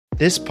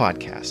This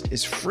podcast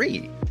is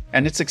free,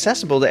 and it's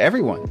accessible to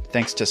everyone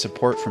thanks to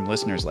support from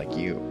listeners like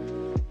you.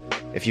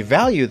 If you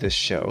value this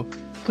show,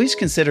 please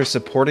consider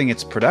supporting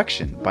its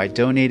production by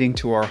donating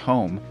to our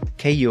home,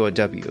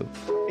 KUOW.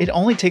 It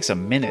only takes a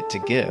minute to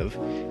give,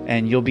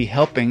 and you'll be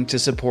helping to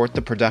support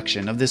the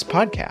production of this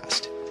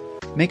podcast.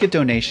 Make a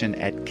donation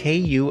at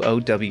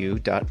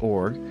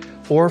kuow.org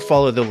or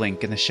follow the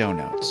link in the show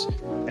notes.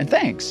 And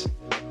thanks!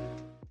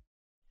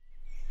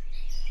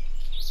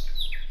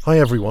 Hi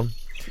everyone.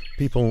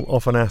 People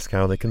often ask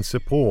how they can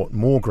support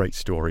more great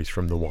stories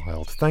from the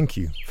wild. Thank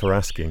you for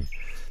asking.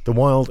 The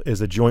Wild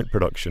is a joint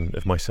production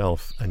of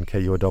myself and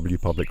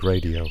KUOW Public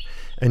Radio,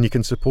 and you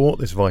can support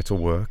this vital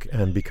work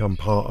and become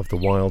part of the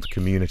Wild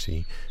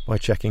community by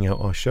checking out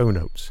our show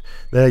notes.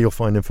 There you'll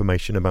find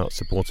information about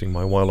supporting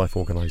my wildlife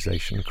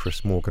organisation,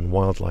 Chris Morgan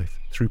Wildlife,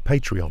 through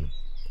Patreon.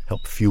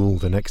 Help fuel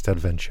the next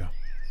adventure.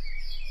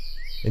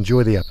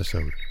 Enjoy the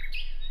episode.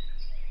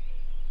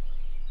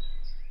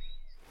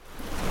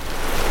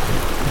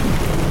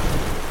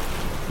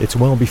 It's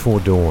well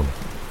before dawn.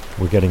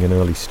 We're getting an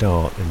early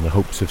start in the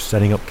hopes of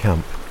setting up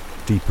camp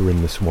deeper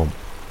in the swamp.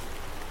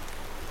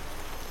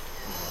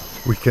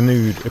 We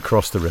canoed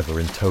across the river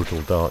in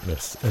total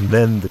darkness, and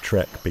then the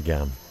trek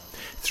began,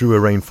 through a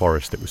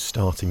rainforest that was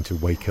starting to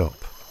wake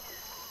up.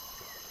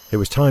 It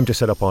was time to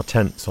set up our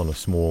tents on a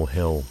small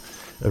hill,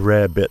 a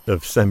rare bit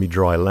of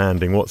semi-dry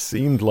land in what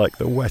seemed like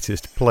the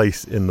wettest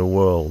place in the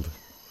world.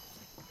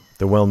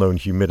 The well-known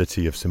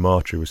humidity of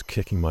Sumatra was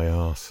kicking my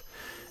arse,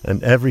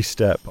 and every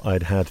step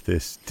I'd had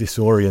this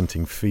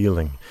disorienting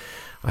feeling.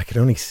 I could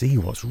only see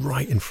what's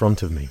right in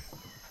front of me.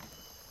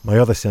 My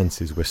other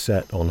senses were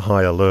set on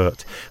high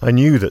alert. I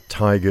knew that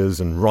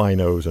tigers and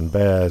rhinos and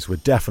bears were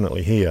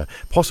definitely here,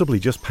 possibly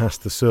just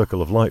past the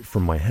circle of light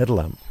from my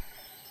headlamp.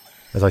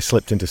 As I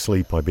slipped into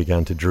sleep, I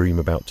began to dream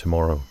about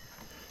tomorrow,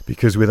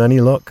 because with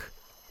any luck,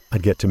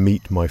 I'd get to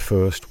meet my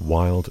first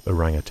wild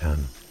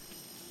orangutan.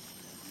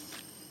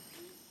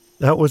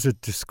 That was a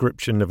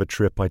description of a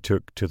trip I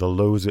took to the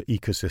Loza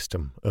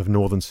ecosystem of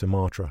northern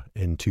Sumatra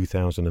in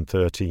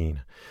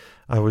 2013.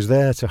 I was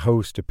there to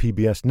host a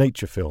PBS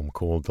nature film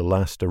called The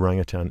Last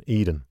Orangutan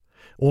Eden,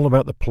 all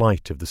about the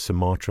plight of the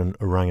Sumatran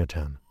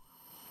orangutan.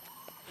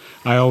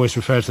 I always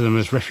refer to them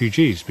as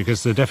refugees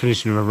because the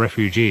definition of a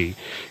refugee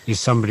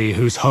is somebody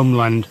whose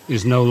homeland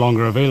is no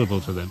longer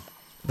available to them.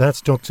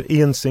 That's Dr.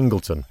 Ian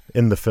Singleton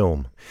in the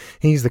film.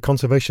 He's the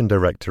conservation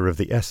director of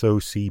the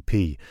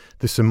SOCP,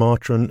 the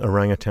Sumatran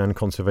Orangutan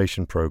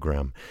Conservation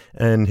Program,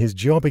 and his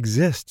job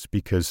exists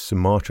because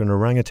Sumatran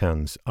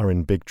orangutans are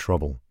in big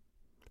trouble.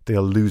 They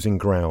are losing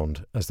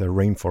ground as their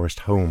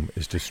rainforest home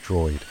is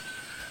destroyed.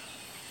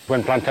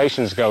 When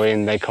plantations go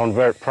in, they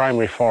convert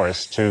primary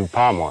forest to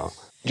palm oil.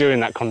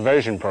 During that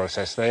conversion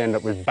process, they end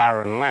up with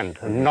barren land,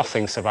 and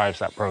nothing survives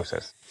that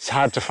process. It's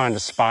hard to find a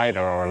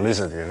spider or a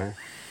lizard, you know.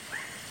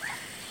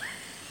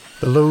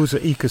 The Loza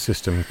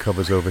ecosystem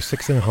covers over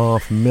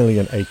 6.5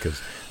 million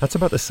acres. That's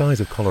about the size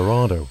of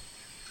Colorado.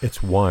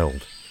 It's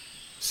wild.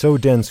 So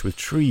dense with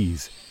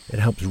trees, it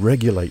helps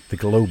regulate the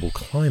global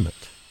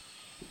climate.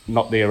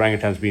 Not the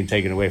orangutans being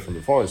taken away from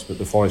the forest, but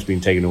the forest being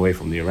taken away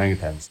from the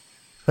orangutans.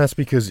 That's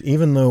because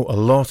even though a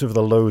lot of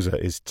the Loza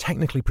is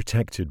technically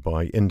protected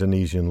by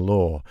Indonesian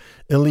law,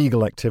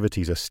 illegal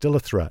activities are still a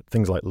threat,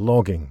 things like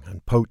logging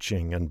and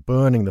poaching and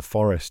burning the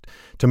forest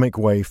to make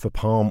way for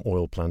palm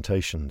oil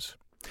plantations.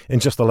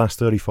 In just the last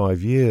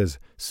 35 years,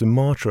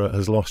 Sumatra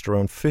has lost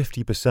around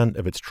 50%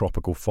 of its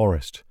tropical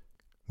forest,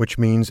 which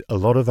means a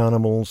lot of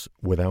animals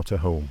without a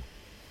home.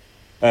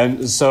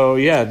 And so,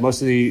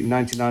 most of the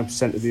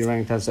 99% of the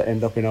orangutans that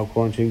end up in our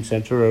quarantine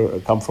centre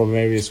come from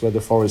areas where the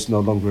forest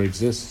no longer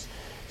exists.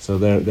 So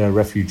they're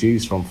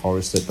refugees from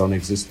forests that don't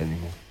exist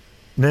anymore.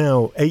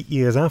 Now, 8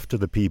 years after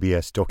the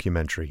PBS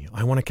documentary,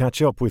 I want to catch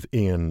up with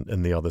Ian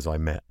and the others I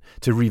met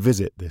to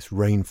revisit this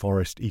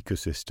rainforest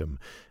ecosystem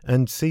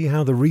and see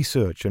how the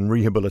research and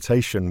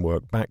rehabilitation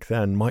work back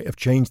then might have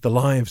changed the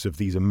lives of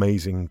these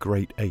amazing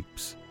great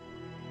apes.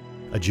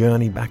 A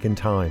journey back in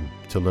time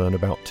to learn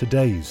about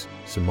today's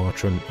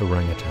Sumatran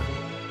orangutan.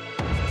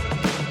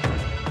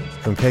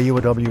 From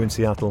KUOW in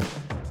Seattle,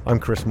 I'm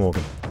Chris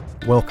Morgan.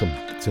 Welcome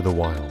to The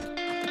Wild.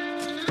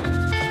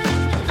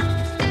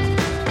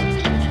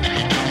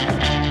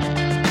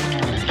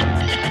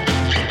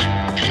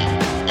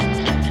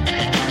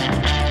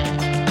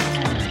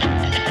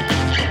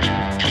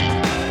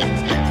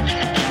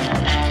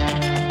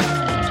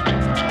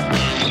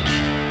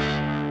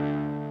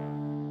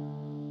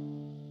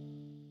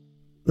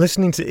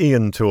 Listening to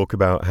Ian talk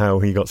about how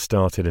he got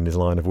started in his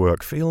line of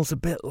work feels a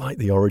bit like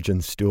the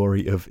origin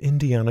story of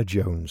Indiana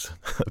Jones.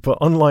 But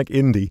unlike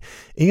Indy,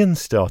 Ian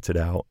started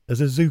out as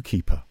a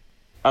zookeeper.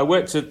 I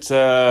worked at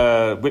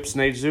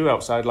Whipsnade Zoo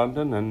outside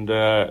London and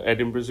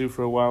Edinburgh Zoo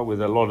for a while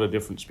with a lot of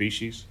different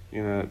species.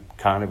 You know,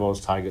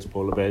 carnivores, tigers,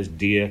 polar bears,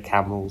 deer,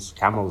 camels.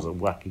 Camels are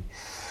wacky.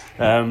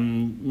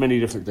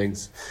 Many different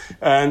things.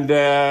 And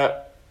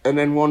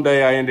then one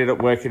day I ended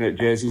up working at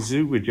Jersey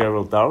Zoo with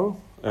Gerald Darrow.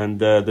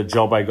 And the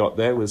job I got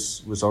there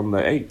was on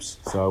the apes.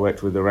 So I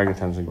worked with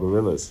orangutans and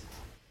gorillas.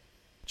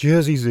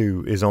 Jersey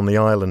Zoo is on the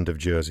island of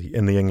Jersey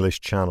in the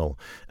English Channel,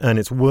 and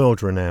it's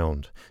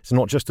world-renowned. It's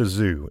not just a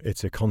zoo,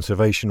 it's a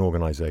conservation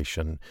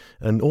organisation,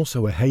 and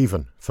also a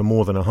haven for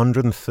more than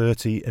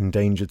 130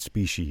 endangered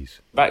species.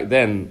 Back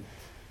then,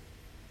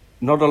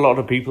 not a lot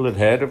of people had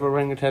heard of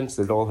orangutans.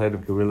 They'd all heard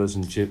of gorillas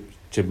and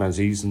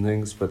chimpanzees and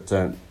things, but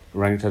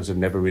orangutans had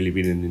never really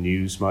been in the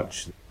news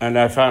much. And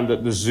I found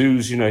that the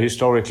zoos,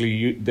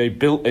 historically, they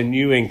built a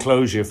new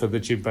enclosure for the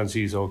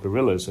chimpanzees or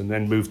gorillas and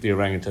then moved the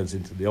orangutans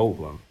into the old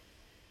one.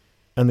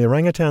 And the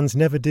orangutans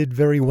never did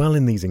very well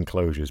in these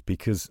enclosures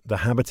because the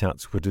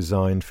habitats were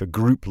designed for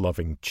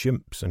group-loving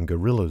chimps and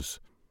gorillas.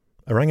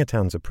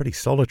 Orangutans are pretty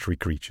solitary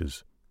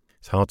creatures.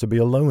 It's hard to be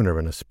a loner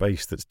in a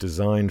space that's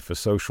designed for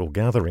social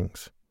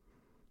gatherings.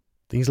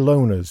 These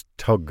loners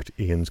tugged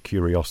Ian's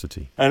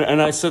curiosity. And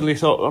I suddenly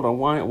thought,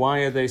 why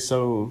are they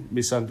so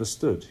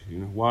misunderstood?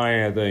 Why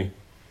are they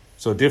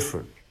so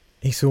different?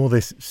 He saw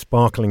this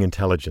sparkling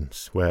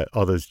intelligence where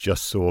others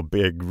just saw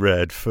big,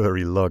 red,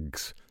 furry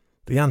lugs.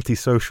 The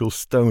antisocial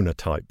stoner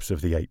types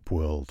of the ape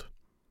world.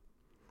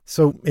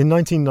 So, in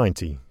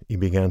 1990, he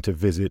began to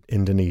visit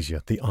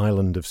Indonesia, the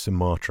island of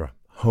Sumatra,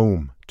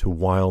 home to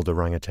wild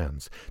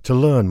orangutans, to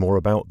learn more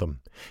about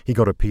them. He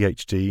got a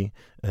PhD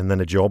and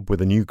then a job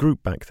with a new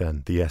group back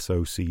then, the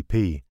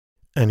SOCP,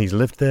 and he's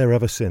lived there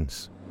ever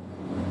since.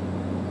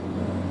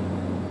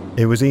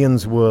 It was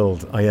Ian's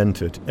world I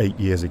entered 8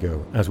 years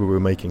ago as we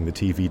were making the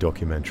TV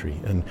documentary,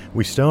 and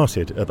we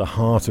started at the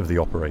heart of the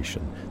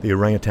operation, the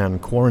Orangutan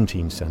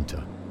Quarantine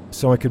Centre,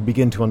 so I could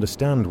begin to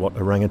understand what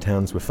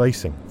orangutans were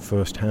facing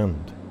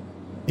firsthand.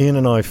 Ian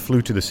and I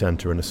flew to the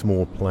centre in a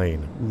small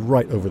plane,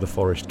 right over the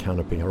forest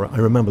canopy. I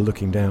remember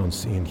looking down,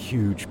 seeing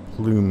huge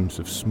plumes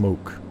of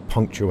smoke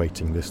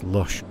punctuating this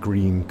lush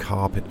green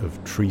carpet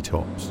of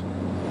treetops.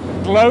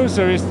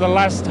 Closer is the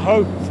last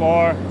hope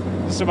for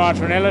the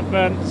Sumatran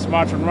elephant,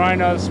 Sumatran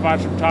rhino,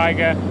 Sumatran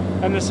tiger,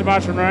 and the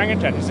Sumatran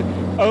orangutan.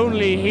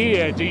 Only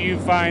here do you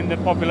find the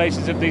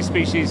populations of these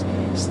species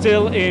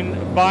still in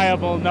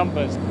viable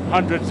numbers,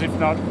 hundreds if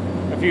not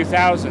a few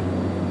thousand,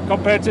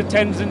 compared to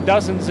tens and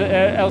dozens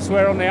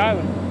elsewhere on the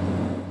island.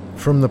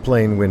 From the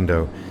plane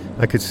window,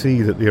 I could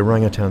see that the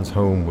orangutan's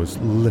home was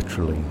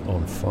literally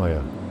on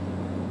fire.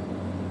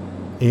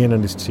 Ian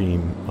and his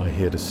team are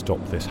here to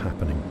stop this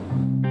happening.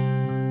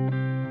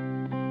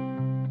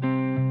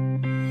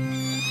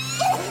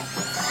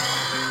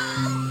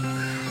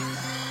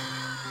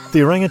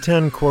 The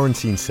Orangutan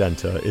Quarantine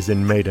Centre is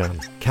in Medan,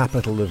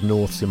 capital of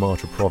North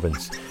Sumatra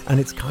province,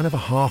 and it's kind of a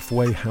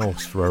halfway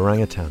house for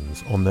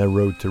orangutans on their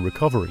road to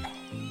recovery.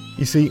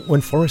 You see, when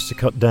forests are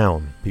cut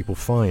down, people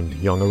find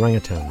young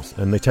orangutans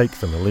and they take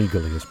them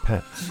illegally as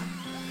pets.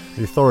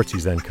 The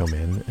authorities then come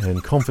in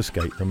and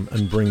confiscate them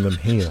and bring them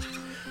here.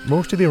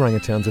 Most of the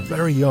orangutans are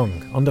very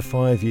young, under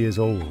 5 years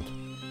old,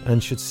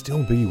 and should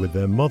still be with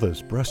their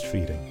mothers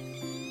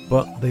breastfeeding.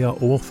 But they are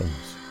orphans.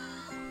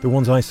 The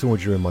ones I saw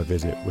during my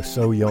visit were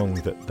so young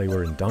that they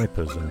were in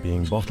diapers and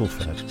being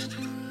bottle-fed.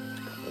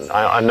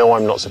 I know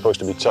I'm not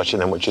supposed to be touching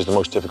them, which is the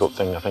most difficult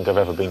thing I think I've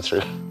ever been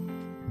through.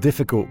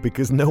 Difficult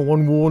because no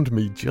one warned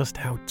me just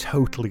how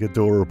totally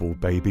adorable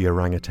baby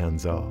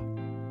orangutans are.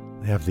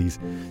 They have these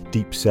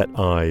deep-set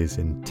eyes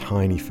in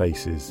tiny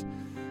faces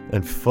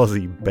and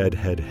fuzzy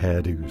bedhead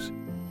hairdos.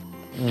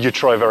 You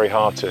try very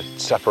hard to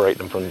separate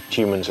them from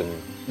humans. And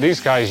these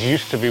guys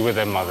used to be with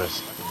their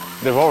mothers.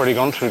 They've already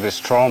gone through this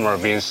trauma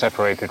of being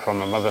separated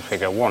from a mother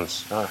figure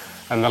once.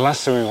 And the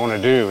last thing we want to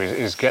do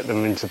is get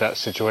them into that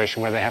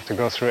situation where they have to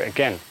go through it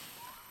again.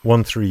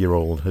 One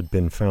 3-year-old had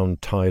been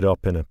found tied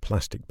up in a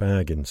plastic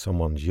bag in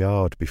someone's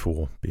yard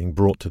before being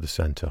brought to the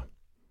centre.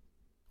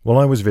 While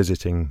I was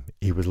visiting,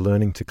 he was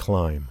learning to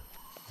climb.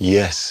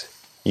 Yes,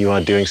 you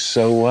are doing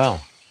so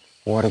well.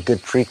 What a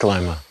good tree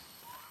climber.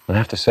 I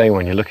have to say,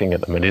 when you're looking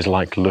at them, it is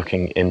like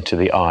looking into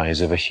the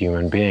eyes of a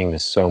human being.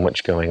 There's so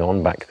much going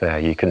on back there.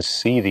 You can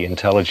see the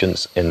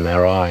intelligence in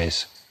their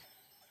eyes.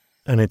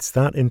 And it's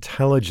that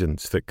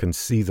intelligence that can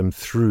see them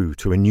through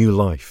to a new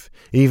life,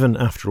 even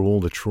after all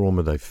the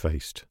trauma they've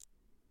faced.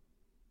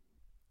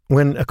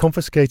 When a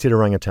confiscated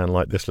orangutan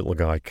like this little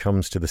guy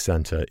comes to the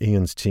centre,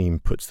 Ian's team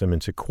puts them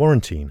into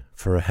quarantine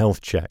for a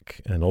health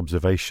check and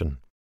observation.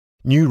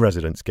 New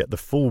residents get the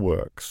full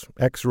works,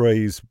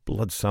 x-rays,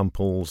 blood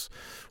samples,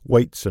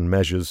 weights and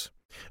measures.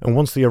 And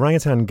once the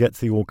orangutan gets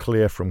the all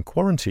clear from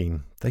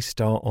quarantine, they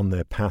start on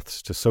their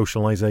paths to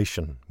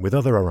socialisation with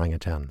other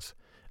orangutans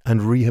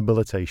and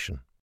rehabilitation.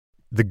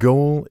 The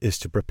goal is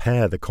to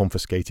prepare the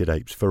confiscated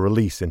apes for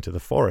release into the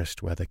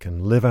forest where they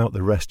can live out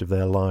the rest of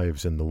their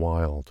lives in the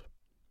wild.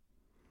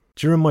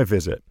 During my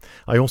visit,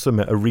 I also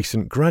met a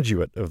recent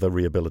graduate of the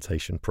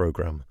rehabilitation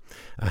programme,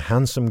 a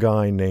handsome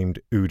guy named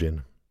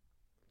Udin.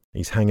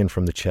 He's hanging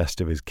from the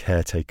chest of his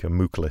caretaker,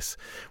 Muklis,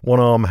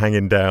 one arm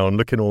hanging down,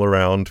 looking all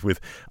around,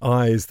 with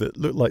eyes that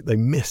look like they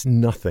miss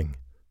nothing.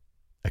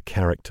 A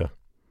character.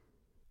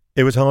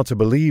 It was hard to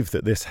believe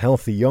that this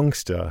healthy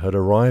youngster had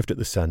arrived at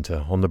the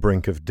centre on the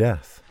brink of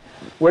death.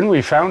 When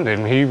we found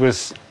him, he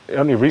was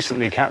only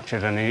recently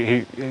captured, and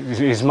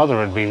his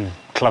mother had been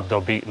clubbed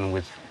or beaten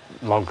with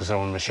logs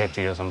or a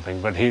machete or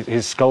something, but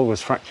his skull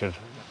was fractured.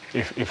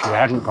 If you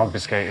hadn't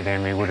confiscated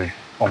him, he would have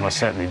almost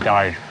certainly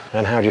died.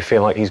 And how do you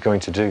feel like he's going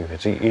to do?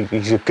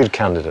 He's a good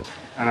candidate.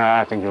 And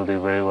I think he'll do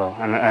very well.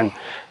 And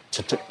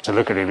to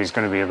look at him, he's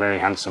going to be a very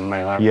handsome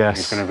male. Yes.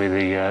 He's going to be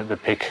the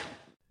pick.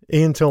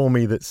 Ian told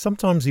me that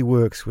sometimes he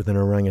works with an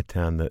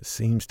orangutan that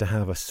seems to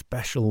have a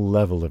special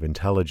level of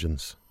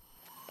intelligence.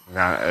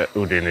 Now,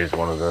 Udin is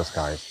one of those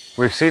guys.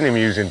 We've seen him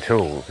using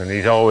tools, and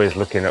he's always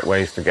looking at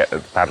ways to get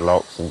at the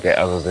padlocks and get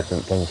other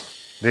different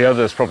things. The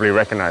others probably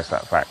recognise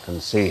that fact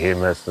and see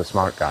him as the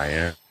smart guy,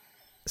 yeah.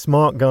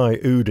 Smart guy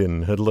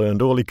Udin had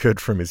learned all he could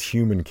from his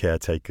human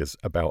caretakers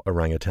about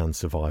orangutan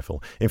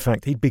survival. In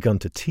fact, he'd begun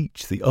to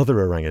teach the other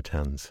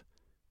orangutans.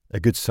 A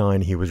good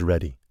sign he was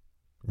ready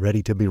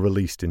to be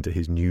released into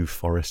his new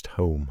forest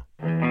home.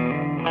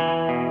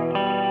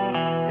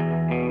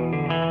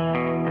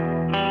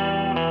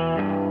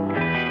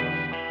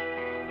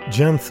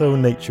 Jantho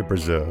Nature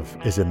Preserve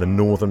is in the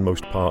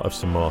northernmost part of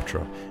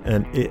Sumatra,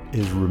 and it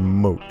is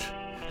remote,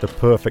 the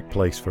perfect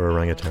place for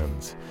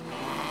orangutans.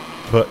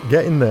 But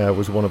getting there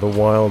was one of the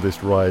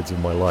wildest rides of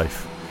my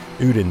life.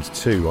 Udin's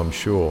too, I'm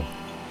sure.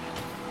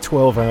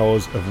 12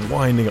 hours of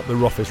winding up the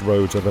roughest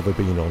roads I've ever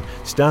been on,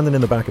 standing in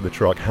the back of the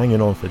truck,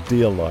 hanging on for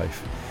dear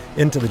life,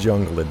 into the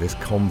jungle in this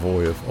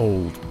convoy of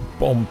old,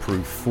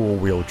 bomb-proof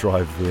four-wheel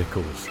drive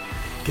vehicles,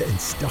 getting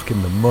stuck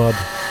in the mud.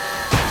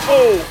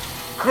 Oh,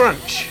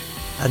 crunch!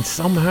 And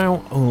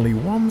somehow only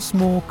one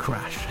small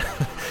crash.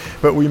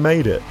 But we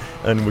made it,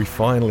 and we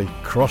finally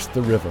crossed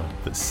the river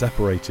that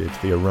separated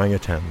the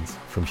orangutans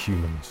from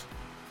humans.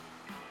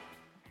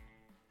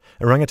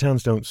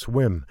 Orangutans don't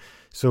swim,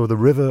 so the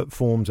river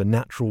forms a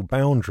natural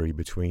boundary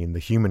between the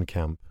human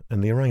camp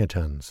and the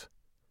orangutans.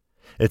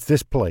 It's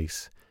this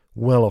place,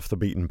 well off the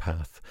beaten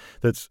path,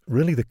 that's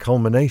really the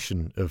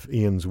culmination of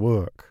Ian's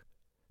work,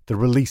 the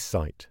release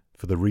site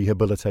for the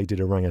rehabilitated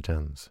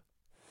orangutans.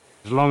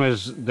 As long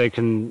as they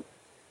can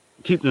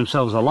keep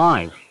themselves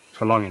alive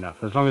for long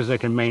enough, as long as they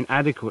can maintain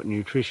adequate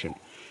nutrition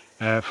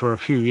for a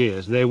few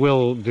years, they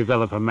will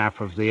develop a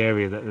map of the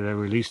area that they're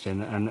released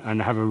in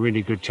and have a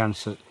really good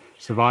chance at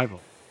survival.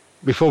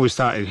 Before we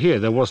started here,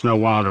 there was no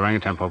wild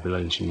orangutan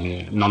population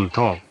here, none at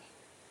all.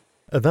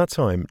 At that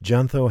time,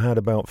 Jantho had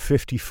about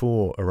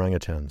 54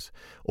 orangutans,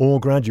 all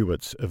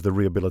graduates of the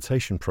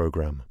rehabilitation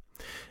program.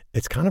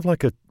 It's kind of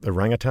like a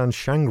orangutan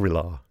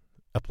Shangri-La,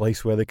 a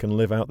place where they can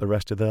live out the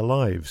rest of their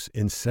lives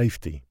in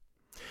safety.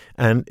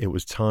 And it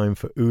was time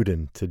for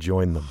Udin to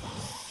join them.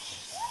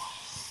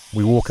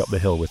 We walk up the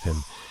hill with him.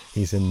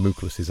 He's in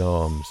Muklas's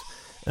arms.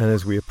 And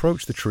as we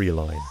approach the tree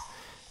line,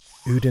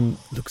 Udin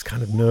looks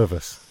kind of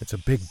nervous. It's a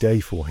big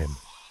day for him.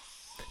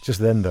 Just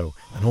then, though,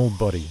 an old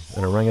buddy,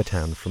 an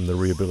orangutan from the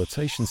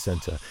rehabilitation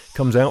centre,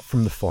 comes out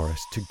from the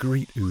forest to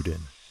greet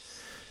Udin.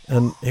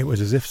 And it was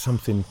as if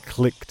something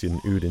clicked in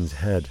Udin's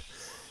head.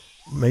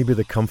 Maybe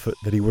the comfort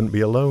that he wouldn't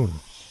be alone.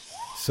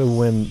 So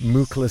when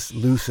Muklas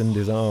loosened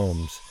his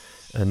arms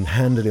and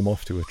handed him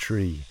off to a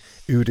tree,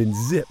 Udin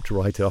zipped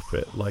right up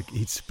it like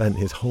he'd spent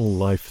his whole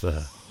life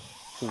there.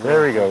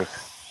 There he goes.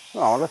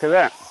 Oh, look at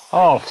that.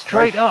 Oh,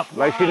 straight up.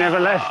 Like he never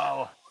left.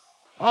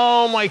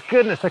 Oh, my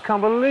goodness. I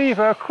can't believe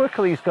how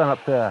quickly he's gone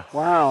up there.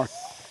 Wow.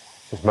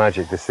 It's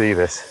magic to see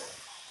this.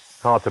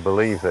 Hard to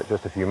believe that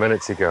just a few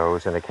minutes ago he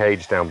was in a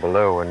cage down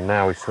below and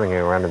now he's swinging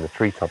around in the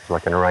treetops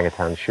like an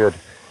orangutan should.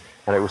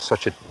 And it was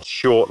such a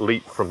short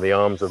leap from the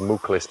arms of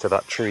Muklas to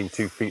that tree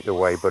 2 feet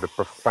away, but a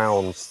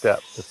profound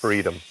step to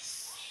freedom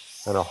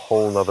and a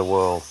whole nother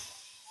world.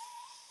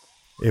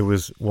 It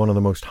was one of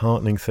the most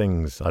heartening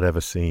things I'd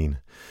ever seen.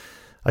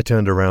 I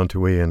turned around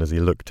to Ian as he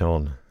looked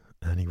on,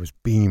 and he was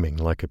beaming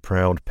like a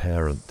proud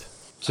parent.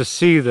 To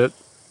see that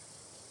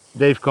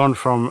they've gone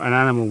from an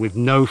animal with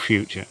no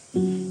future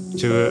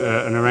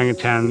to an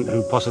orangutan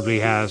who possibly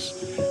has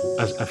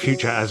a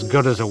future as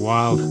good as a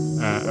wild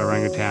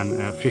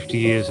orangutan, 50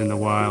 years in the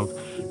wild.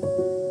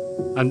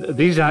 And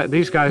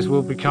these guys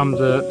will become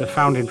the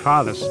founding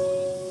fathers.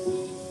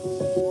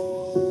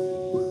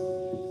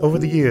 Over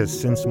the years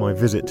since my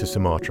visit to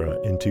Sumatra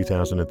in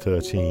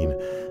 2013,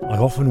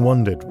 I've often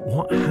wondered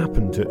what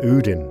happened to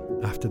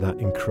Udin after that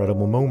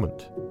incredible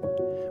moment.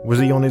 Was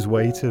he on his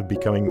way to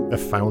becoming a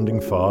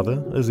founding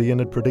father, as Ian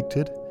had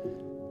predicted?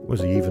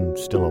 Was he even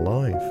still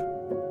alive?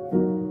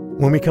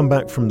 When we come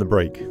back from the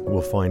break,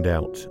 we'll find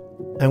out.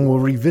 And we'll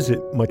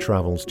revisit my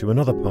travels to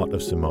another part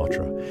of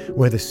Sumatra,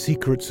 where the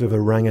secrets of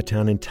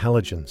orangutan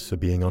intelligence are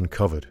being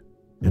uncovered,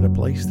 in a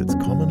place that's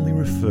commonly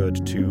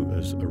referred to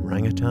as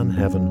orangutan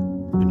heaven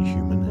and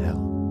human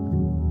hell.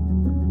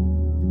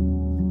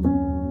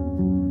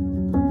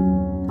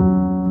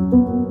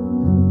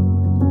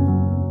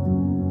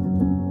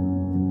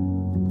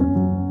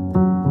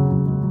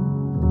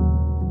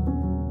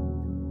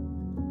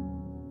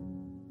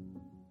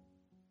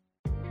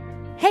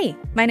 Hey,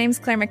 my name's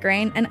Claire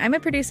McGrain, and I'm a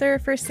producer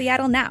for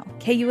Seattle Now,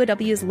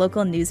 KUOW's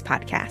local news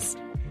podcast.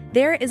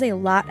 There is a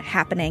lot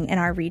happening in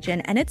our region,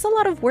 and it's a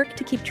lot of work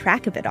to keep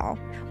track of it all.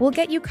 We'll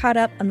get you caught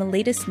up on the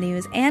latest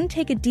news and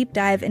take a deep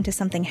dive into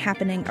something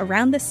happening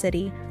around the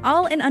city,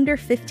 all in under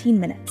 15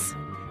 minutes.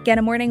 Get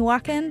a morning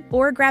walk in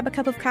or grab a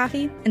cup of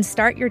coffee and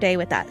start your day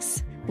with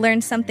us.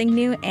 Learn something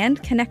new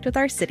and connect with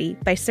our city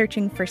by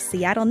searching for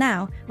Seattle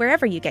Now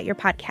wherever you get your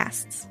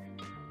podcasts.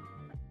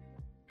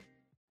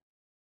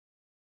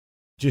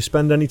 Do you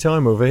spend any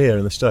time over here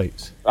in the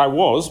States? I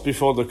was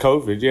before the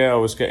COVID. Yeah, I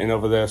was getting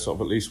over there sort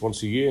of at least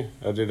once a year.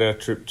 I did a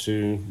trip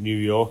to New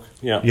York.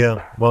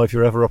 Yeah. Well, if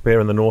you're ever up here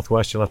in the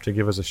Northwest, you'll have to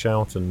give us a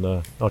shout,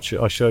 and I'll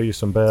show you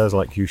some bears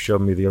like you showed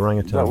me the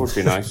orangutans. That would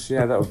be nice.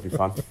 Yeah, that would be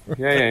fun.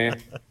 Yeah.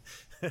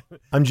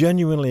 I'm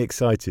genuinely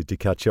excited to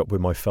catch up with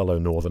my fellow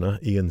Northerner,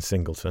 Ian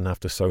Singleton,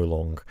 after so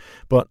long,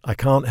 but I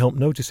can't help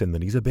noticing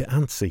that he's a bit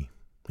antsy.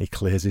 He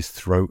clears his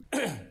throat,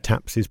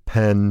 taps his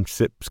pen,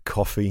 sips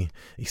coffee.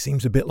 He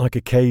seems a bit like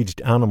a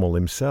caged animal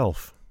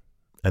himself.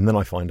 And then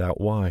I find out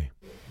why.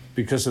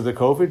 Because of the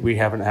COVID, we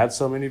haven't had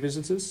so many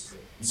visitors.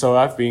 So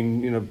I've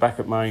been, back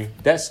at my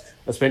desk.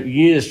 I spent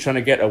years trying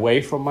to get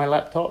away from my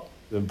laptop,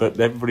 but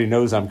everybody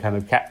knows I'm kind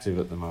of captive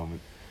at the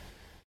moment.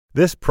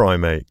 This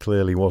primate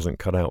clearly wasn't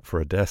cut out for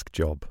a desk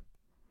job.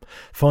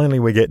 Finally,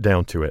 we get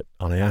down to it,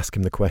 and I ask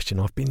him the question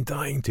I've been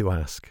dying to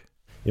ask.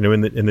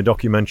 In the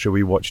documentary,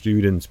 we watched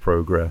Udin's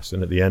progress,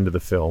 and at the end of the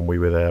film, we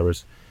were there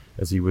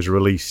as he was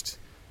released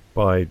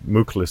by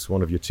Muklis,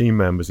 one of your team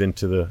members,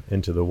 into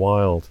the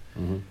wild.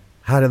 Mm-hmm.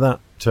 How did that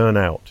turn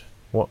out?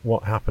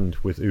 What happened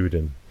with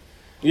Udin?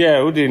 Yeah,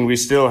 Udin, we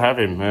still have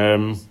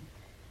him.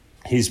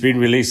 He's been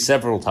released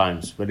several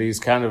times, but he's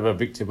kind of a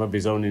victim of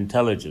his own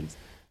intelligence.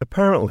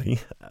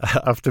 Apparently,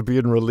 after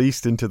being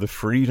released into the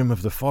freedom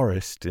of the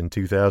forest in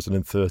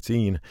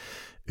 2013,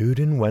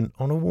 Udin went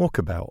on a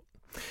walkabout.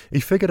 He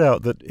figured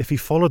out that if he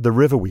followed the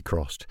river we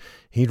crossed,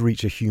 he'd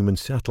reach a human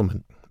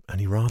settlement, and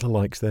he rather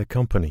likes their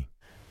company.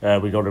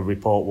 We got a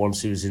report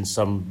once he was in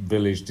some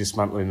village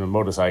dismantling a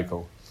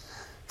motorcycle,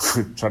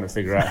 trying to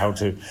figure out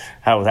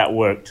how that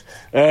worked.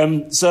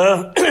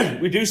 So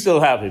we do still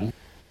have him.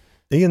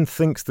 Ian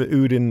thinks that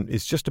Udin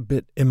is just a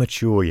bit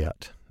immature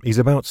yet. He's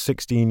about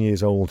 16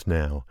 years old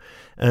now,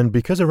 and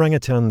because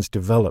orangutans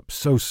develop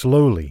so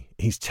slowly,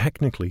 he's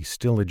technically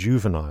still a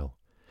juvenile.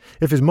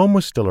 If his mum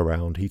was still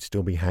around, he'd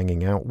still be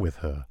hanging out with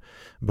her,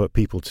 but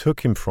people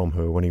took him from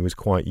her when he was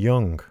quite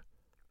young.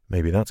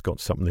 Maybe that's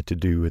got something to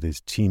do with his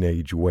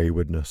teenage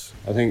waywardness.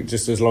 I think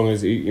just as long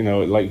as,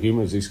 like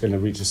humans, he's going to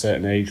reach a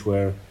certain age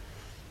where,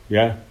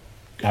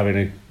 having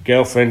a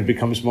girlfriend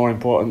becomes more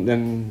important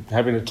than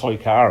having a toy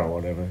car or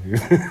whatever.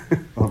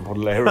 Or a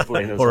model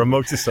aeroplane. Or a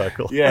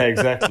motorcycle. Yeah,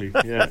 exactly,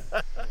 yeah.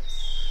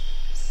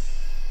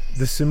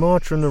 The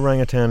Sumatran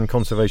Orangutan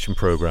Conservation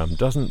Program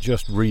doesn't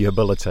just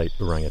rehabilitate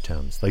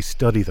orangutans, they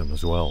study them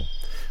as well.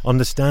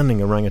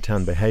 Understanding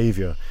orangutan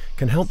behavior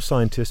can help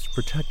scientists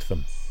protect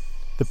them.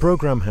 The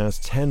program has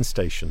 10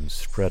 stations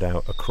spread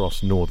out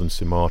across northern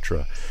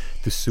Sumatra.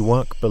 The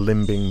Suak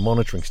Belimbing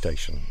Monitoring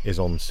Station is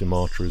on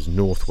Sumatra's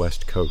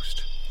northwest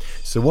coast.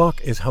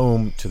 Suak is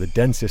home to the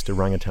densest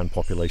orangutan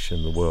population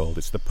in the world.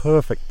 It's the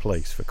perfect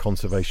place for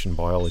conservation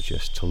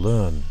biologists to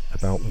learn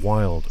about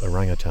wild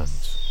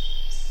orangutans.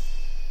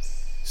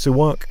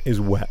 Suak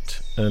is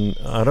wet, and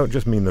I don't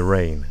just mean the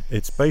rain.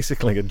 It's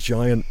basically a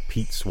giant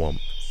peat swamp.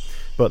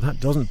 But that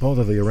doesn't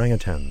bother the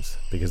orangutans,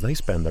 because they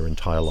spend their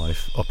entire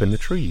life up in the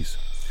trees.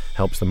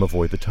 Helps them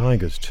avoid the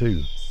tigers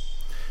too.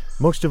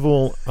 Most of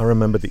all, I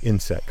remember the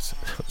insects,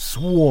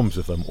 swarms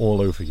of them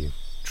all over you,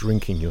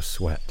 drinking your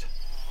sweat.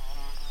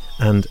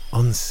 And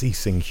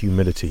unceasing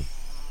humidity.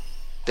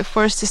 The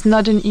forest is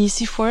not an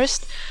easy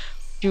forest.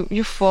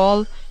 You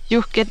fall,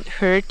 you get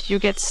hurt, you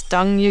get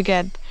stung, you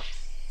get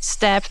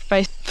stabbed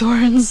by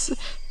thorns.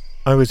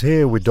 I was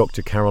here with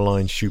Dr.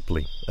 Caroline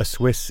Schupley, a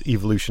Swiss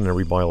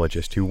evolutionary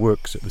biologist who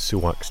works at the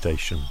Suak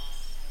station.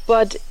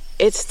 But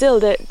it's still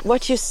that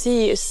what you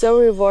see is so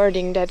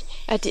rewarding that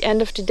at the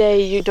end of the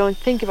day you don't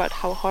think about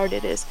how hard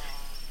it is.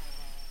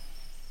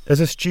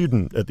 As a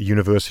student at the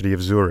University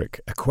of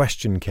Zurich, a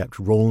question kept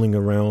rolling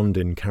around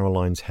in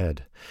Caroline's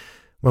head.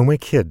 When we're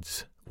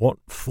kids, what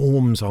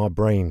forms our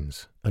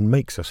brains and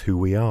makes us who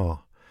we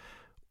are?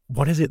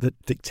 What is it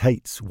that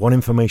dictates what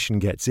information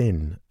gets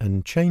in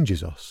and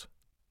changes us?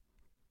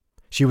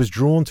 She was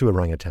drawn to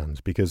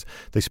orangutans because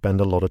they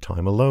spend a lot of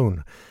time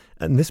alone,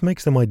 and this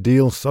makes them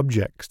ideal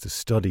subjects to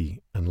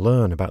study and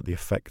learn about the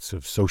effects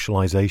of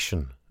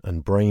socialization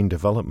and brain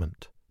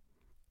development.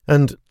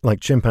 And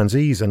like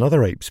chimpanzees and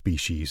other ape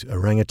species,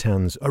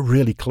 orangutans are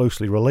really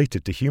closely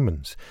related to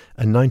humans,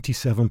 and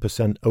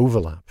 97%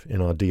 overlap in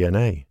our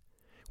DNA.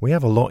 We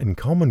have a lot in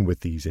common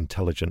with these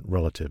intelligent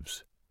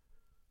relatives.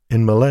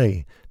 In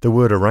Malay, the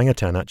word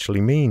orangutan actually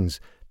means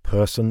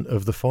person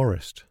of the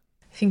forest.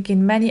 I think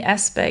in many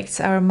aspects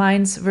our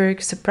minds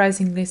work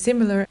surprisingly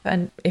similar,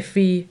 and if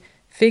we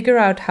figure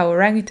out how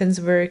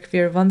orangutans work,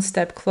 we're one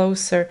step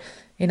closer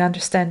in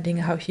understanding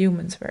how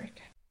humans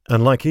work.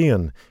 And like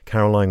Ian,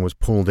 Caroline was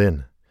pulled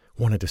in,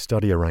 wanted to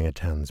study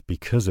orangutans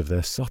because of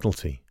their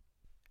subtlety.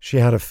 She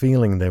had a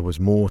feeling there was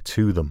more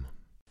to them.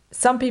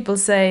 Some people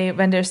say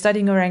when they're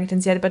studying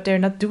orangutans, yeah, but they're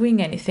not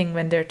doing anything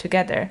when they're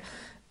together.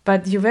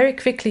 But you very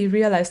quickly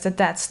realize that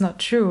that's not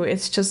true.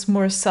 It's just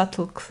more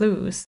subtle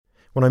clues.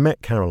 When I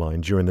met Caroline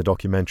during the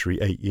documentary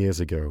 8 years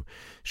ago,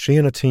 she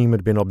and her team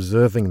had been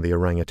observing the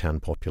orangutan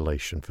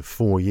population for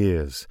 4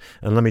 years.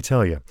 And let me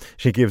tell you,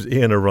 she gives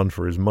Ian a run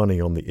for his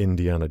money on the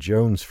Indiana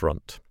Jones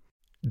front.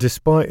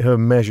 Despite her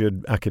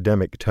measured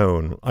academic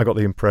tone, I got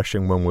the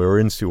impression when we were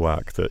in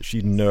Suak that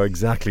she'd know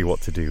exactly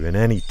what to do in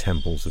any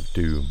temples of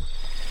doom.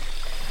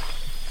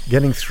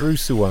 Getting through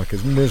Suak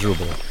is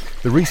miserable.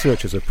 The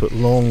researchers have put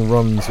long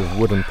runs of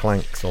wooden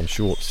planks on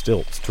short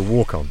stilts to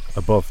walk on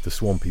above the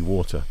swampy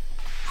water.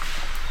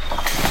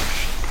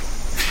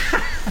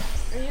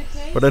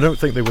 But I don't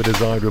think they were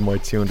designed with my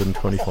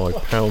 225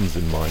 pounds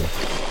in mind.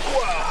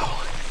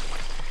 Wow.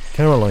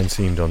 Caroline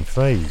seemed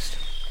unfazed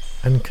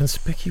and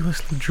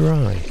conspicuously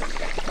dry.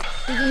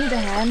 Do you need a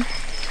hand?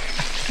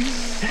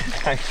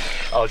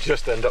 I'll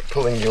just end up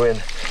pulling you in.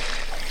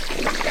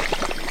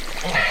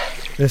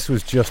 This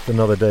was just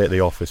another day at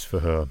the office for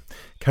her.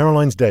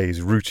 Caroline's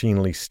days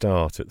routinely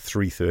start at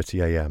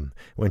 3:30 a.m.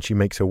 when she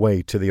makes her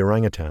way to the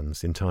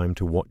orangutans in time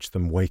to watch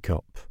them wake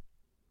up.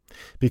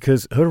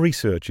 Because her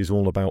research is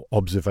all about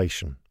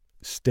observation,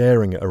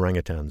 staring at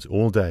orangutans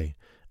all day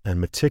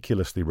and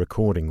meticulously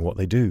recording what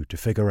they do to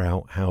figure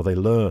out how they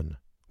learn,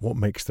 what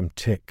makes them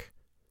tick.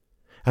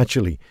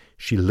 Actually,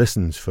 she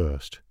listens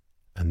first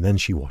and then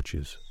she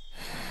watches.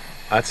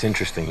 That's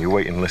interesting. You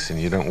wait and listen.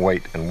 You don't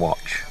wait and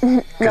watch.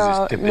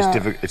 No,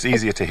 it's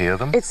easier to hear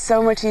them. It's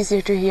so much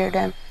easier to hear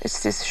them.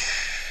 It's this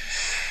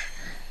shh.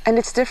 And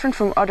it's different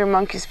from other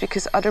monkeys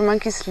because other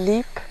monkeys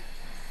leap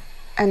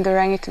and the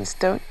orangutans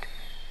don't.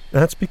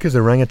 That's because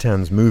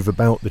orangutans move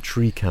about the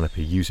tree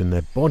canopy using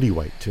their body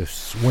weight to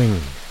swing.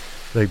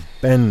 They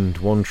bend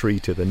one tree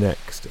to the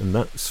next, and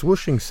that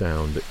swooshing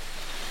sound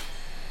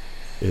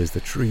is the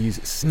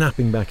trees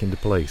snapping back into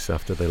place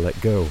after they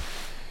let go.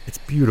 It's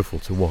beautiful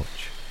to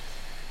watch.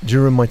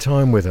 During my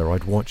time with her,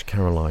 I'd watch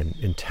Caroline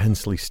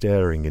intensely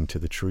staring into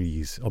the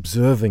trees,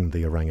 observing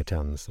the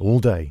orangutans all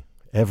day,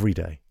 every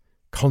day,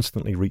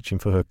 constantly reaching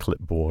for her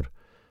clipboard,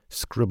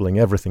 scribbling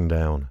everything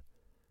down.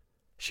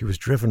 She was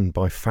driven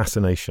by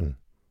fascination,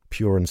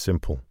 pure and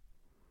simple.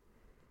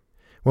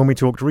 When we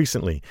talked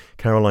recently,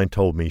 Caroline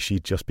told me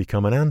she'd just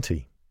become an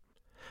auntie.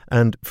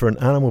 And for an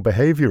animal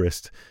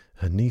behaviourist,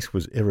 her niece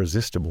was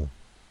irresistible.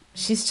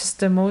 She's just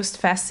the most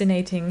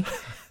fascinating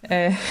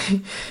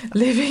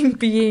living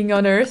being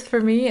on Earth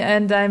for me,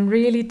 and I'm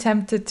really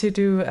tempted to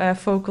do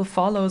focal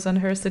follows on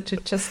her, so to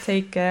just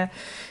take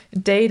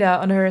data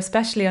on her,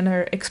 especially on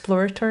her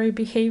exploratory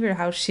behavior,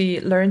 how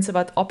she learns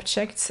about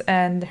objects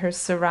and her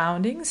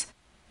surroundings.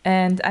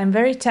 And I'm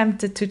very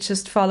tempted to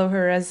just follow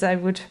her as I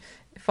would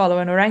follow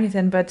an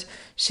orangutan, but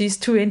she's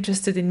too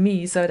interested in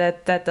me, so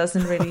that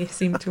doesn't really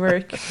seem to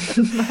work.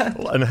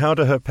 And how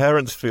do her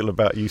parents feel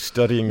about you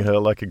studying her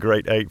like a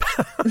great ape?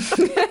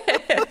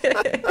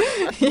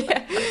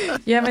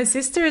 Yeah, my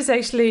sister is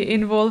actually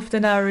involved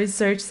in our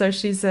research, so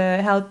she's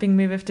helping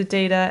me with the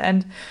data.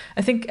 And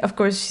I think, of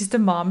course, she's the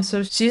mom,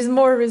 so she's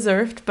more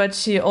reserved, but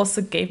she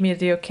also gave me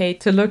the okay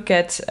to look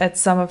at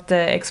some of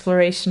the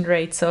exploration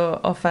rates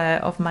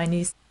of my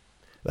niece.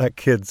 That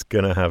kid's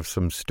going to have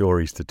some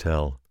stories to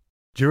tell.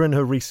 During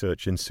her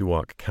research in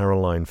Suak,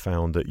 Caroline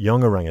found that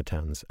young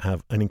orangutans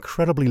have an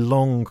incredibly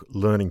long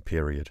learning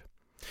period.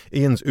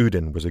 Ian's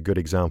Udin was a good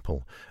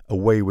example, a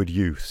wayward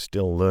youth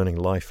still learning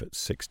life at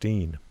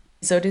 16.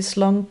 So this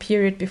long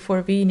period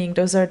before weaning,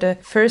 those are the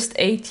first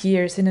 8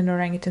 years in an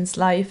orangutan's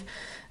life.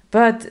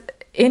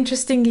 But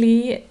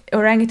interestingly,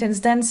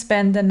 orangutans then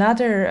spend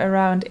another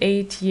around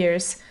 8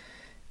 years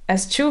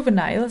as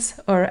juveniles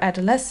or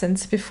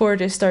adolescents before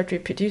they start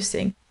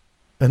reproducing.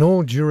 And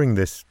all during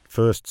this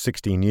first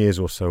 16 years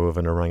or so of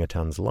an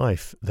orangutan's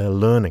life, they're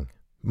learning,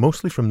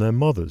 mostly from their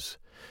mothers.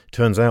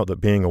 Turns out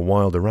that being a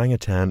wild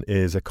orangutan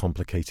is a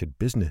complicated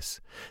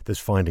business. There's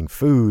finding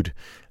food,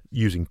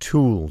 using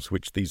tools,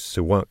 which these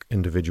Suak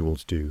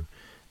individuals do,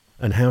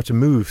 and how to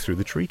move through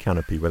the tree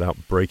canopy without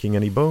breaking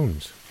any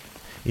bones.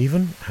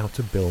 Even how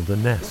to build a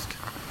nest.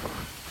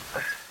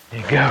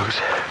 Here goes.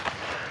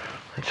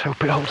 Let's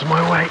hope it holds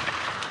my weight.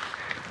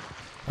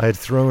 I had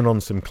thrown on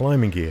some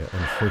climbing gear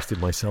and hoisted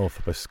myself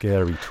up a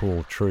scary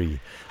tall tree.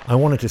 I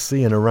wanted to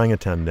see an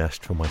orangutan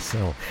nest for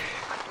myself.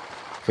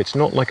 It's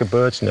not like a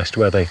bird's nest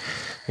where they,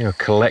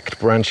 collect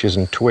branches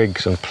and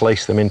twigs and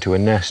place them into a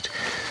nest.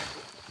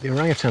 The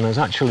orangutan has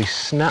actually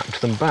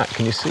snapped them back.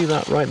 Can you see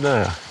that right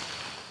there?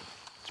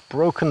 It's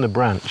broken the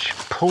branch,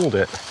 pulled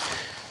it,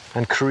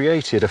 and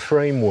created a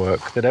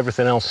framework that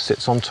everything else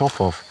sits on top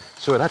of.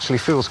 So it actually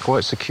feels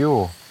quite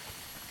secure.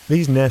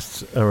 These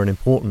nests are an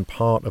important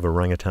part of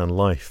orangutan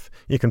life.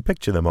 You can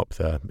picture them up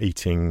there,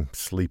 eating,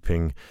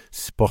 sleeping,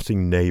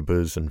 spotting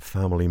neighbours and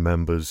family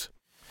members.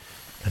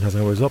 And as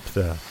I was up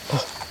there,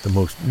 the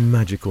most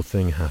magical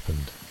thing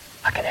happened.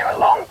 I can hear a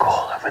long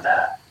call over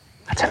there.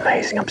 That's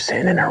amazing. I'm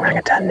sitting in an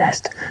orangutan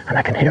nest and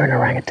I can hear an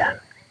orangutan.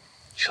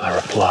 Shall I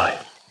reply?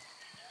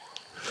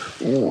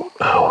 Ooh,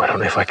 oh, I don't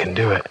know if I can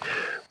do it.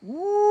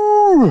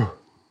 Ooh.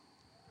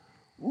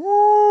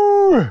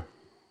 Ooh.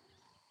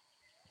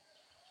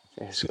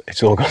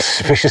 It's all gone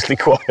suspiciously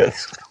quiet.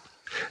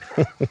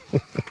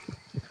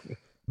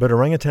 But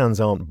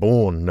orangutans aren't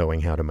born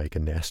knowing how to make a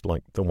nest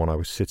like the one I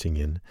was sitting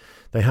in.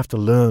 They have to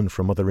learn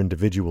from other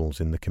individuals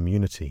in the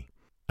community.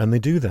 And they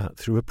do that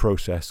through a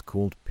process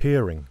called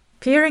peering.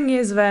 Peering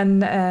is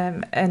when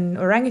an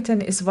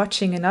orangutan is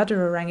watching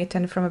another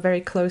orangutan from a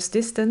very close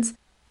distance.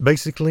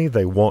 Basically,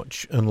 they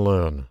watch and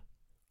learn.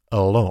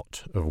 A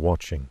lot of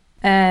watching.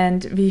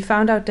 And we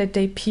found out that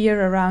they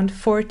peer around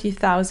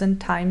 40,000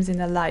 times in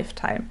a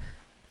lifetime.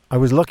 I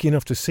was lucky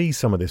enough to see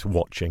some of this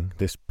watching,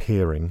 this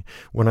peering,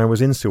 when I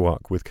was in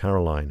Suak with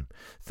Caroline,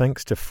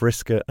 thanks to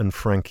Friska and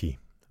Frankie,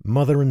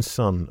 mother and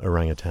son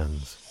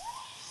orangutans.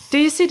 Do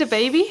you see the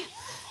baby?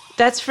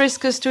 That's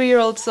Friska's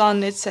 2-year-old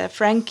son. It's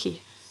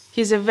Frankie.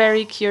 He's a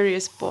very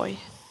curious boy.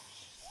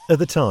 At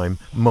the time,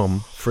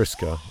 Mum,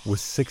 Friska,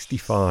 was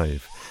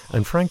 65,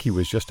 and Frankie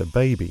was just a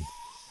baby.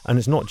 And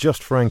it's not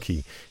just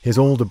Frankie, his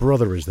older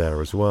brother is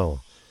there as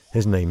well.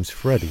 His name's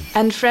Freddie.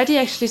 And Freddie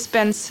actually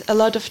spends a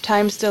lot of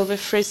time still with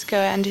Friska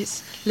and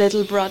his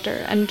little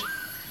brother. And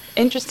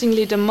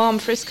interestingly, the mom,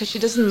 Friska, she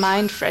doesn't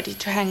mind Freddie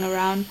to hang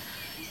around.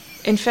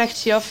 In fact,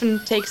 she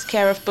often takes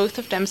care of both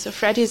of them, so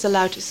Freddie is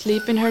allowed to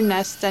sleep in her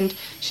nest and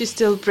she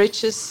still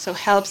bridges, so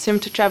helps him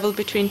to travel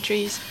between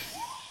trees.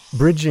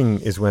 Bridging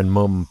is when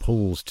Mum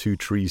pulls 2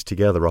 trees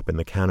together up in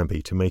the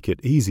canopy to make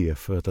it easier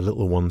for the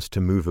little ones to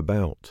move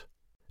about.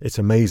 It's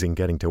amazing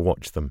getting to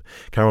watch them.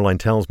 Caroline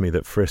tells me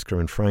that Friska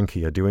and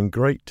Frankie are doing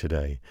great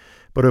today.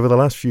 But over the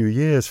last few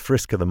years,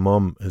 Friska the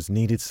mum has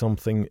needed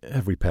something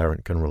every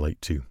parent can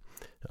relate to.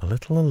 A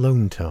little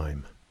alone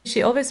time.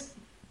 She always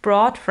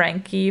brought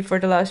Frankie for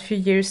the last few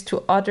years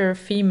to other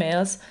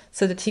females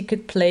so that he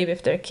could play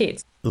with their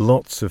kids.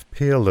 Lots of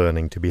peer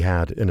learning to be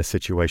had in a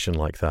situation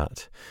like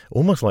that.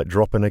 Almost like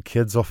dropping her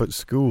kids off at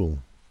school.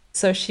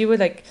 So she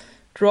would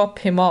drop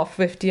him off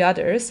with the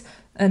others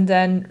and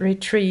then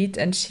retreat,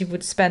 and she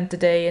would spend the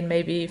day in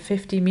maybe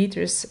 50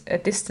 meters a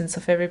distance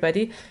of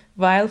everybody,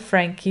 while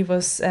Frankie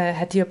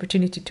had the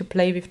opportunity to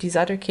play with these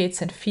other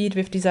kids and feed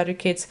with these other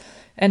kids.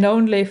 And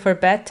only for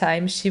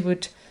bedtime she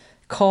would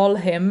call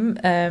him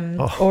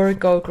or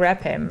go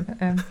grab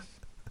him.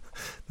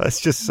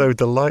 That's just so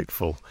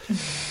delightful.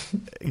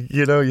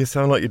 You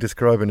sound like you're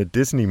describing a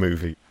Disney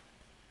movie.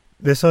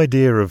 This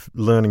idea of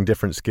learning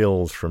different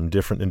skills from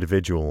different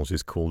individuals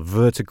is called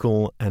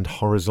vertical and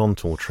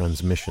horizontal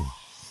transmission.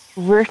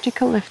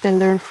 Vertical if they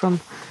learn from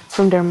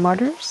their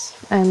mothers,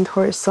 and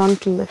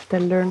horizontal if they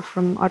learn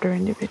from other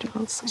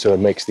individuals. So it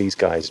makes these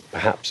guys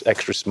perhaps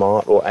extra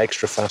smart or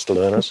extra fast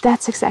learners?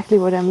 That's exactly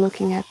what I'm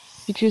looking at.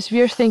 Because we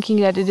are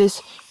thinking that it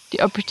is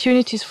the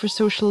opportunities for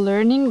social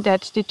learning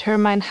that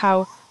determine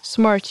how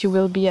smart you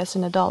will be as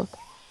an adult.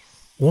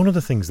 One of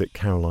the things that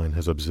Caroline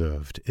has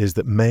observed is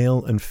that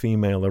male and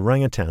female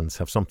orangutans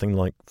have something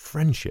like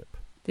friendship.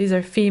 These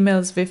are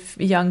females with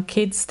young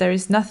kids. There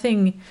is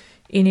nothing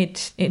in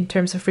it in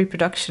terms of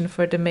reproduction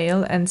for the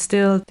male, and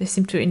still they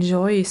seem to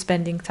enjoy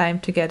spending time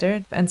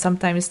together, and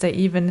sometimes they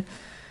even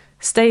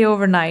stay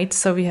overnight.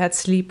 So we had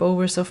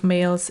sleepovers of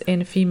males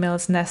in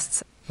females'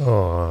 nests.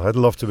 Oh, I'd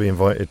love to be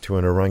invited to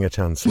an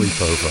orangutan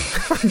sleepover.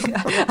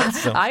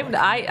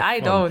 I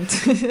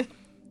don't.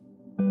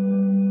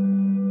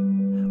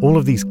 All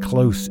of these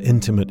close,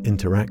 intimate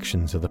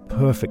interactions are the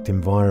perfect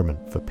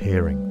environment for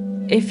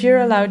peering. If you're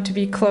allowed to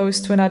be close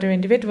to another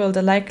individual,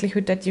 the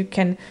likelihood that you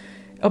can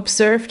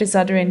observe this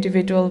other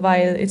individual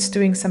while it's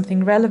doing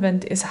something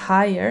relevant is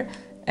higher,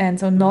 and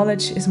so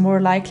knowledge is more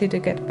likely to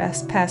get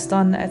passed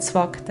on at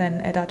SWOC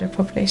than at other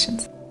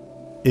populations.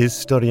 Is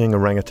studying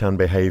orangutan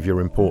behavior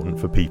important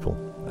for people,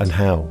 and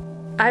how?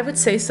 I would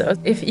say so.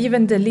 If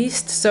even the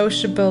least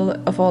sociable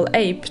of all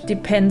ape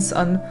depends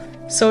on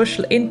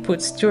social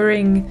inputs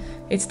during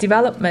its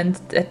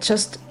development, that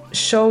just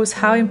shows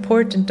how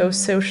important those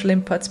social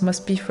inputs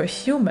must be for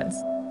humans.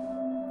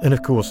 And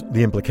of course,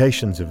 the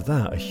implications of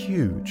that are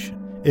huge.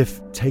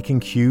 If taking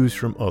cues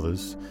from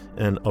others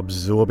and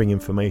absorbing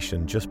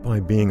information just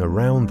by being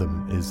around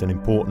them is an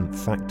important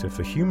factor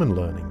for human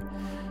learning,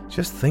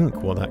 just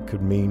think what that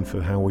could mean for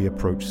how we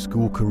approach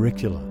school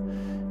curricula,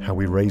 how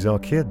we raise our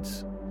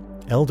kids,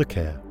 elder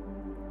care.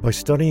 By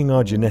studying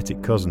our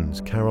genetic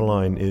cousins,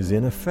 Caroline is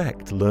in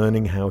effect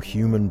learning how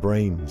human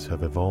brains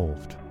have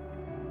evolved.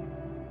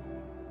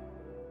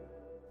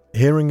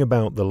 Hearing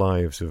about the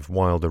lives of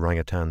wild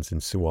orangutans in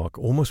Suak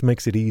almost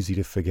makes it easy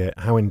to forget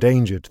how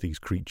endangered these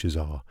creatures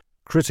are.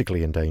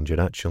 Critically endangered,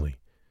 actually.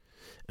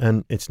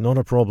 And it's not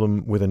a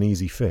problem with an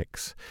easy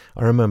fix.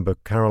 I remember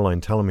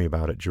Caroline telling me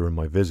about it during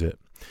my visit.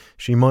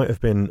 She might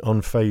have been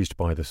unfazed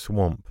by the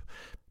swamp,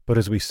 but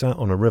as we sat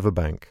on a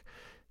riverbank,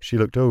 she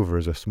looked over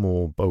as a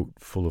small boat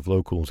full of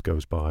locals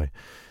goes by.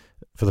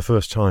 For the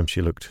first time,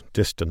 she looked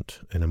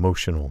distant and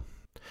emotional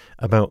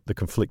about the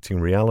conflicting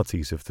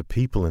realities of the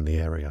people in the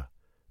area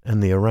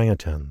and the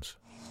orangutans.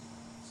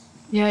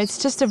 Yeah, it's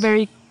just a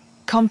very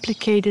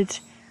complicated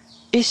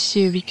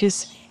issue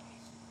because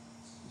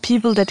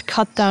people that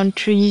cut down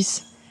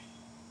trees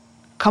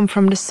come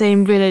from the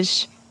same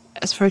village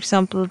as, for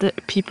example, the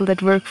people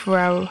that work for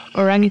our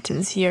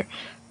orangutans here.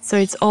 So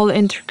it's all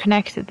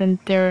interconnected, and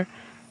their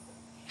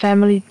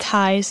family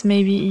ties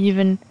maybe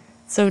even.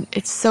 So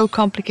it's so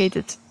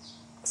complicated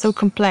so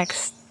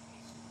complex.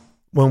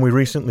 When we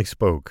recently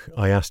spoke,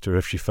 I asked her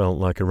if she felt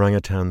like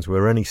orangutans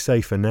were any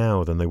safer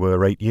now than they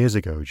were 8 years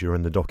ago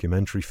during the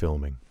documentary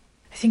filming.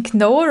 I think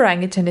no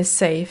orangutan is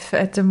safe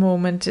at the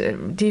moment.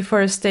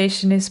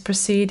 Deforestation is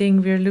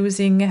proceeding, we're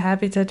losing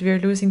habitat, we're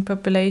losing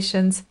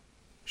populations.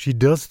 She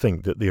does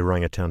think that the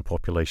orangutan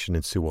population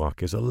in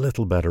Suak is a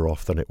little better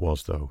off than it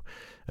was, though,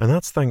 and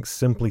that's thanks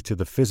simply to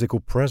the physical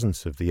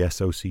presence of the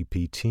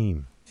SOCP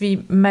team.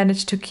 We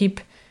managed to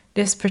keep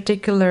this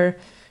particular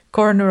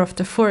corner of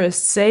the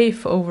forest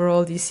safe over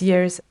all these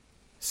years.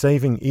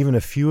 Saving even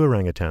a few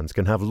orangutans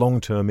can have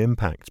long-term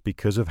impacts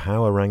because of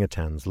how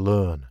orangutans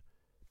learn,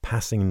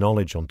 passing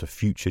knowledge on to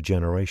future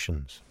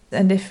generations.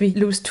 And if we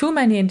lose too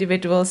many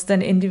individuals,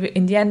 then in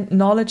the end,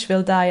 knowledge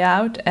will die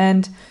out,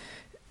 and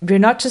we're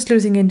not just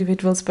losing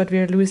individuals, but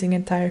we're losing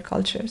entire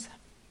cultures.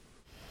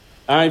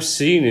 I've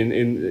seen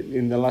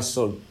in the last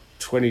sort of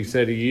 20,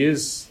 30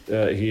 years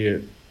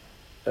here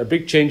a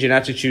big change in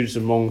attitudes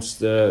amongst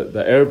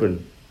the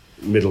urban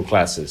middle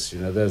classes. You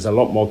know, there's a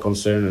lot more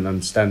concern and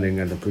understanding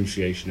and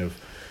appreciation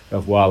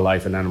of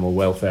wildlife and animal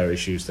welfare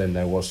issues than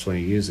there was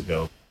 20 years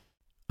ago.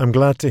 I'm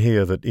glad to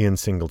hear that Ian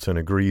Singleton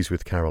agrees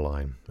with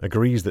Caroline,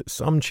 agrees that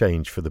some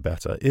change for the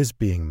better is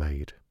being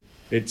made.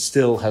 It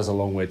still has a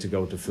long way to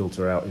go to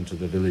filter out into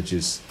the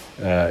villages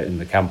in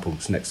the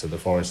kampungs next to the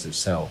forest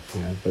itself.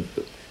 You know, but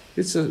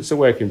it's a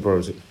work in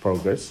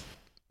progress.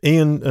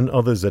 Ian and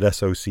others at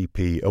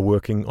SOCP are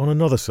working on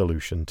another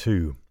solution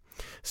too.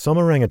 Some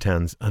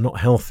orangutans are not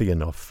healthy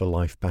enough for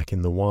life back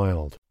in the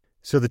wild.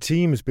 So the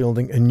team is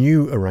building a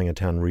new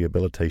orangutan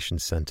rehabilitation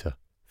centre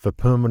for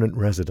permanent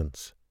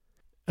residents.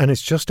 And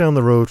it's just down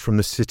the road from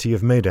the city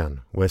of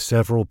Medan, where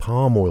several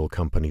palm oil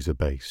companies are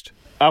based.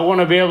 I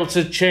want to be able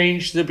to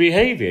change the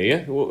behaviour.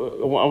 Yeah?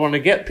 I want to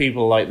get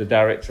people like the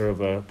director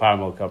of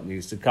palm oil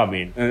companies to come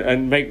in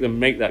and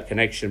make that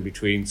connection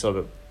between sort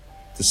of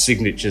the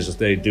signatures that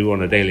they do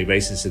on a daily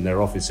basis in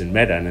their office in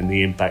Medan and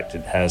the impact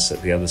it has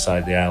at the other side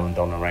of the island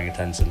on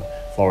orangutans and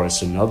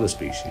forests and other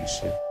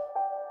species. Yeah.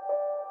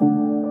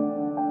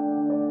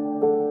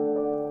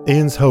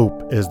 Ian's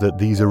hope is that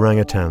these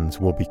orangutans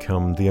will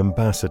become the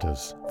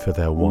ambassadors for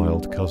their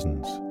wild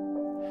cousins.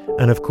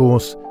 And of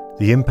course,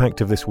 the impact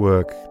of this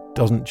work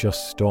doesn't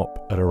just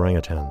stop at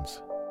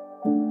orangutans.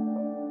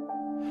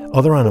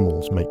 Other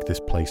animals make this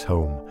place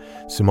home.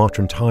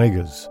 Sumatran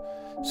tigers,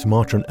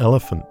 Sumatran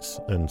elephants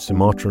and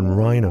Sumatran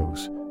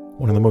rhinos,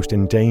 one of the most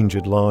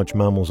endangered large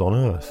mammals on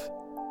Earth.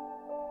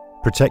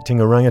 Protecting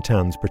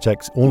orangutans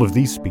protects all of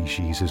these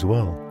species as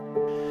well.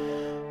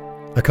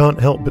 I can't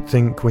help but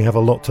think we have a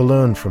lot to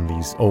learn from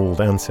these old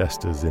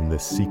ancestors in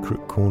this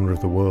secret corner of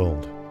the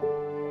world.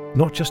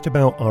 Not just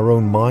about our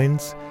own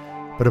minds,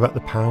 but about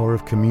the power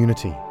of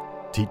community,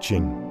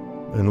 teaching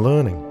and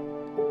learning.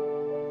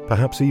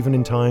 Perhaps even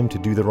in time to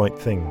do the right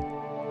thing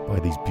by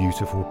these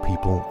beautiful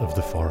people of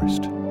the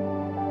forest.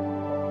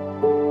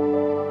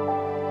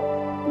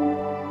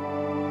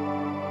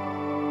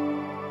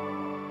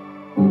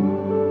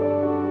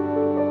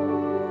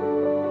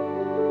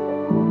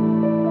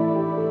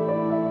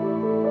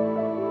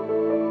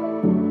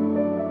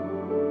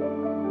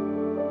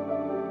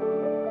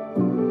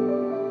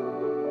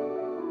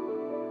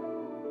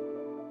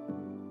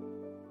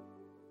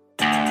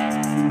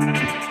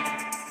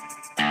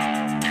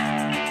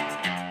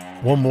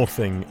 One more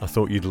thing I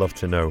thought you'd love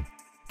to know.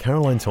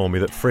 Caroline told me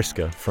that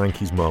Friska,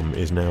 Frankie's mum,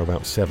 is now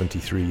about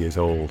 73 years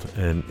old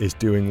and is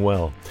doing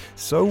well.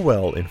 So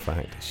well, in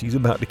fact, she's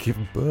about to give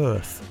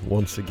birth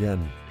once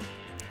again.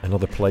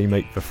 Another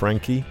playmate for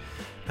Frankie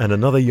and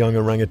another young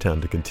orangutan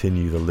to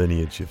continue the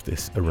lineage of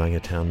this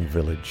orangutan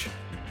village.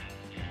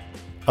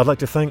 I'd like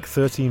to thank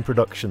 13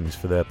 Productions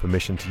for their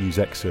permission to use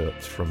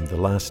excerpts from The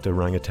Last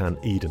Orangutan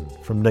Eden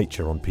from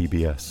Nature on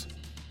PBS.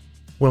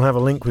 We'll have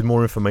a link with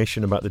more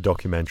information about the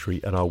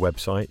documentary at our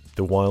website,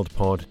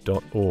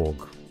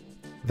 thewildpod.org.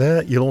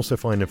 There you'll also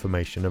find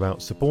information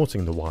about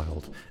supporting the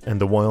wild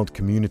and the wild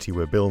community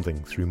we're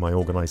building through my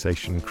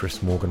organisation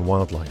Chris Morgan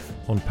Wildlife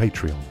on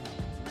Patreon.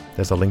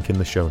 There's a link in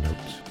the show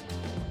notes.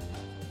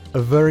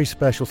 A very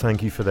special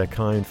thank you for their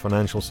kind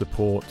financial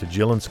support to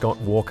Jill and Scott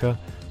Walker,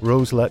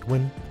 Rose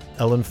Letwin,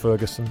 Ellen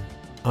Ferguson,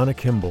 Anna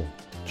Kimball,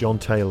 John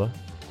Taylor,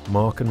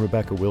 Mark and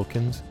Rebecca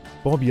Wilkins,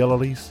 Bob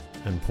Yellowlees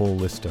and Paul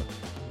Lister.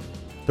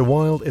 The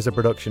Wild is a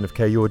production of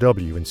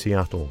KUOW in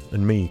Seattle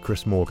and me,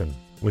 Chris Morgan,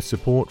 with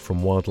support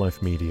from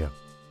Wildlife Media.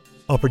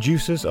 Our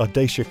producers are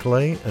Dacia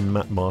Clay and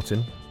Matt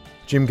Martin.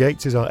 Jim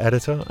Gates is our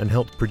editor and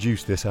helped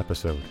produce this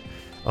episode.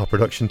 Our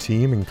production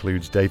team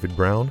includes David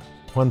Brown,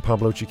 Juan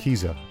Pablo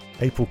Chiquiza,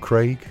 April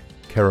Craig,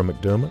 Kara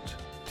McDermott,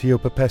 Tio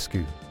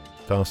Popescu,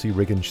 Darcy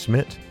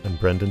Riggins-Schmidt and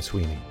Brendan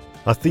Sweeney.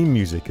 Our theme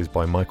music is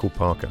by Michael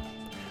Parker.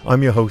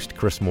 I'm your host,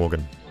 Chris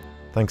Morgan.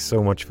 Thanks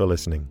so much for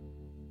listening.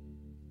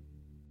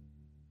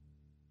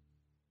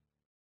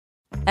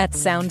 At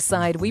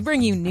Soundside, we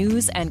bring you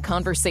news and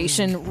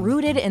conversation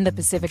rooted in the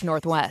Pacific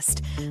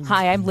Northwest.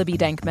 Hi, I'm Libby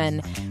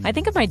Denkman. I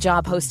think of my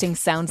job hosting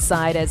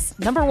Soundside as,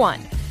 number one,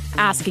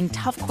 asking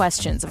tough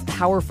questions of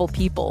powerful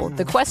people,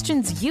 the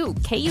questions you,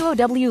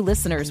 KUOW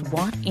listeners,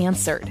 want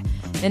answered.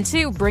 And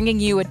 2, bringing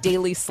you a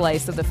daily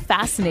slice of the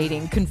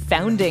fascinating,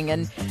 confounding,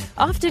 and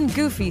often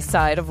goofy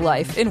side of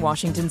life in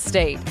Washington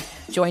State.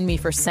 Join me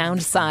for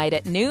Sound Side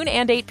at noon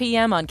and 8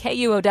 p.m. on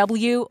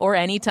KUOW or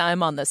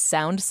anytime on the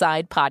Sound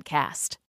Side podcast.